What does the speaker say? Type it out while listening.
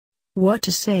What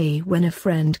to say when a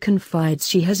friend confides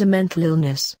she has a mental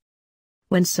illness.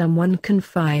 When someone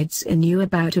confides in you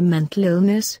about a mental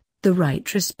illness, the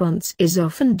right response is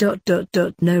often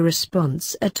no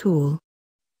response at all.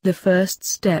 The first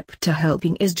step to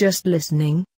helping is just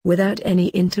listening, without any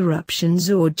interruptions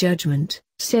or judgment,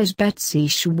 says Betsy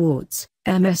Schwartz,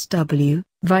 MSW,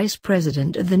 Vice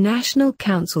President of the National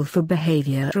Council for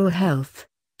Behavioral Health.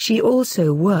 She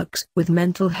also works with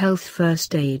mental health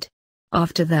first aid.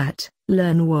 After that,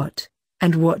 learn what,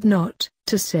 and what not,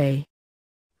 to say.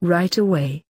 Right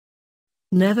away.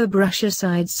 Never brush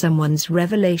aside someone's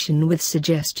revelation with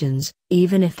suggestions,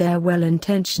 even if they're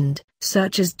well-intentioned,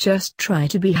 such as just try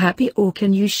to be happy or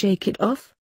can you shake it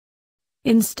off?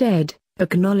 Instead,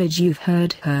 acknowledge you've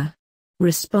heard her.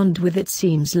 Respond with it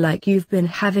seems like you've been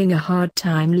having a hard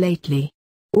time lately.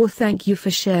 Or thank you for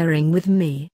sharing with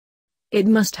me. It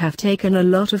must have taken a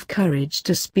lot of courage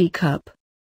to speak up.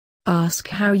 Ask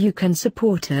how you can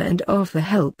support her and offer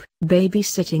help,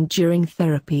 babysitting during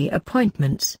therapy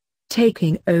appointments,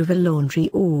 taking over laundry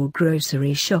or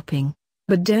grocery shopping,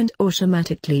 but don't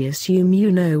automatically assume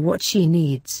you know what she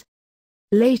needs.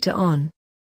 Later on,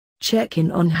 check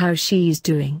in on how she's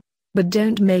doing, but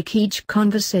don't make each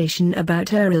conversation about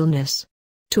her illness.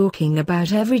 Talking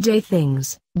about everyday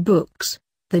things, books,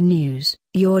 the news,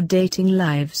 your dating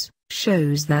lives,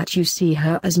 shows that you see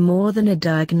her as more than a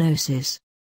diagnosis.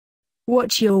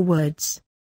 Watch your words.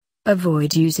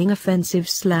 Avoid using offensive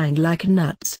slang like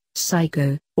nuts,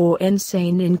 psycho, or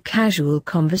insane in casual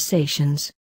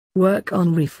conversations. Work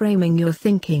on reframing your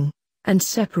thinking, and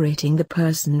separating the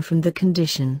person from the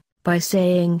condition, by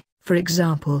saying, for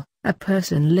example, a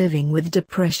person living with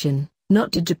depression,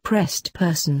 not a depressed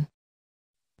person.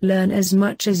 Learn as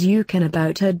much as you can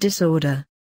about her disorder.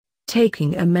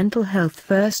 Taking a mental health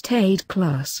first aid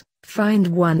class, find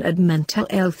one at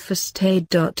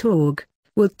mentalhealthfirstaid.org,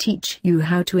 will teach you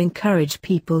how to encourage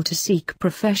people to seek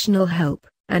professional help,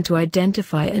 and to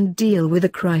identify and deal with a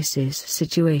crisis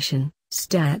situation.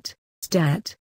 Stat.